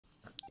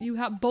You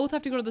both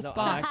have to go to the No,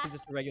 spot. I'm actually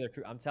just a regular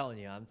crew. I'm telling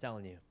you.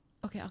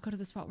 Okay, I'll go to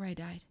the spot where I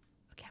died.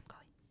 Okay, I'm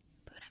going.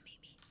 Buddha, meet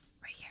me.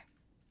 Right here.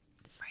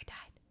 This is where I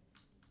died.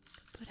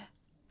 Buddha.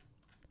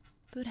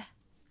 Buddha.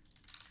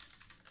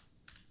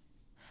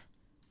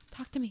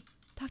 Talk to me.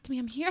 Talk to me.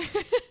 I'm here.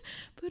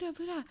 Buddha,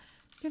 Buddha.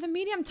 You're the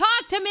medium.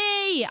 Talk to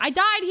me! I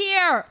died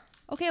here!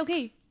 Okay,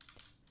 okay.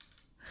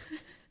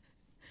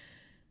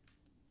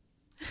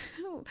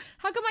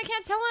 How come I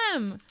can't tell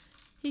him?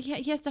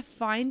 He has to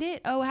find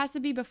it? Oh, it has to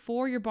be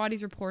before your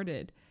body's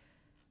reported.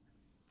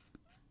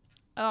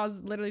 Oh, I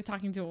was literally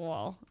talking to a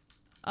wall.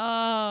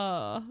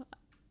 Oh.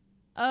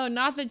 Oh,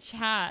 not the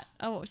chat.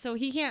 Oh, so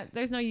he can't,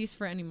 there's no use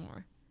for it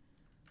anymore.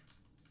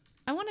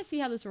 I want to see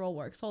how this role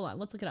works. Hold on,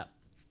 let's look it up.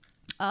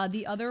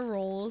 The other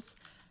roles.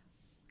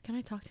 Can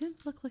I talk to him?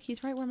 Look,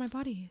 he's right where my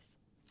body is.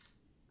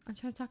 I'm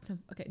trying to talk to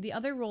him. Okay, the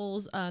other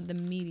roles, the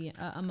medium,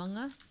 Among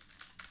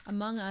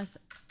Us,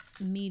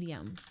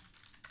 medium.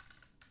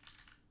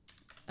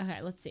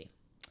 Okay, let's see.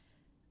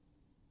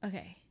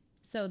 Okay,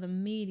 so the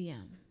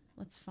medium.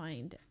 Let's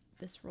find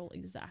this role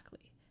exactly.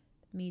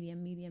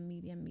 Medium.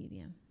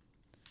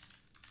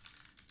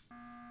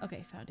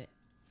 Okay, found it.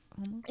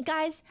 Almost.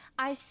 Guys,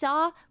 I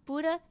saw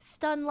Buddha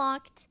stun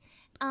locked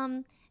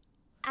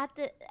at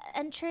the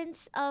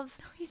entrance of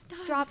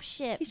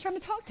dropship. He's trying to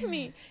talk to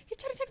me. He's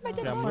trying to talk to my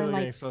dead Yeah, I'm body.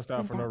 literally getting sussed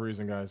out for no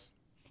reason, guys.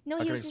 No, I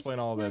he can was explain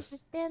all he this.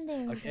 was just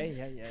standing. Okay,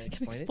 yeah. I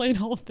can explain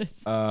all of this.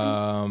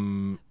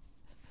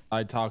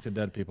 I talk to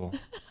dead people.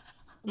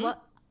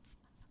 What?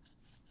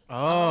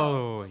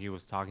 Oh, he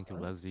was talking to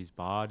Leslie's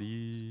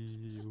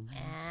body.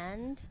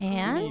 And?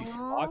 You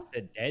talk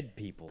to dead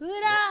people.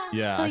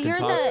 Yeah, so I can you're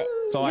talk. the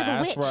So you're I the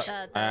asked witch.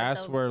 where I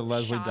asked where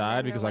Leslie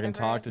died because I can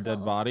whatever talk to dead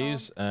it's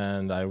bodies,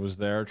 and I was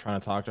there trying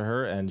to talk to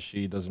her, and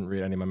she doesn't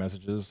read any of my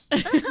messages.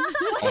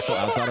 Also,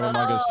 outside of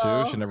Among Us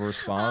too, she never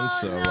responds,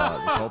 so it's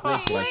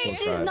hopeless, but I still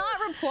She's tried. not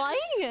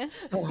replying?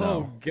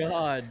 Oh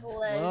God.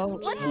 Well,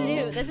 What's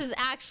new? This is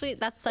actually,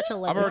 that's such a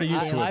lesson. I'm already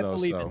used to it I though,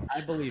 believe so. it.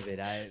 I believe it.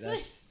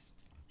 That's.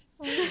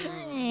 Okay.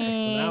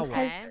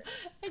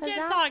 I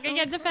can't talk. I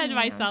can't defend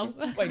myself.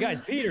 Wait, guys,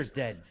 Peter's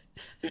dead.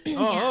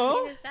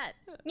 Oh.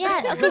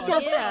 Yeah, okay, so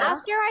Yeah.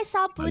 after I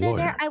saw Buddha lawyer.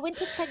 there, I went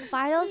to check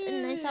vitals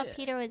and I saw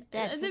Peter was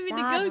dead. I So didn't mean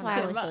to that's ghost why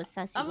I him. was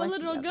so sussy. I'm a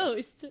literal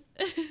ghost.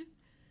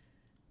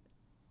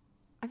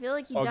 I feel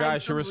like he Oh, died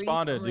guys, she so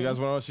responded. recently. You guys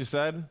want to know what she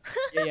said?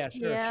 Yeah,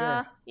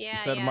 sure. Yeah.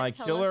 She said, "My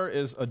killer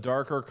is a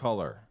darker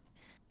color."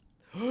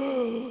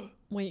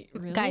 Wait,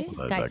 really? Guys,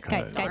 Well, guys, that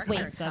kinda- guys, guys,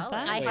 wait. Said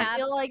that? I I have.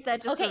 feel like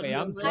that just Okay, Wait,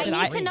 I'm reveals I it. Did need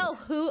I- to know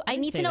who. I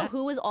need to say know that.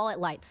 who was all at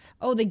lights.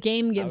 Oh, the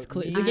game gives was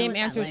clues. me. The game I was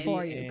answers at for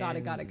lights. you. Got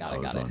it. I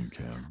was on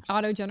cam.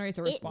 Auto generates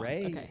a response.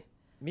 Ray, Okay.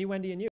 me, Wendy, and you.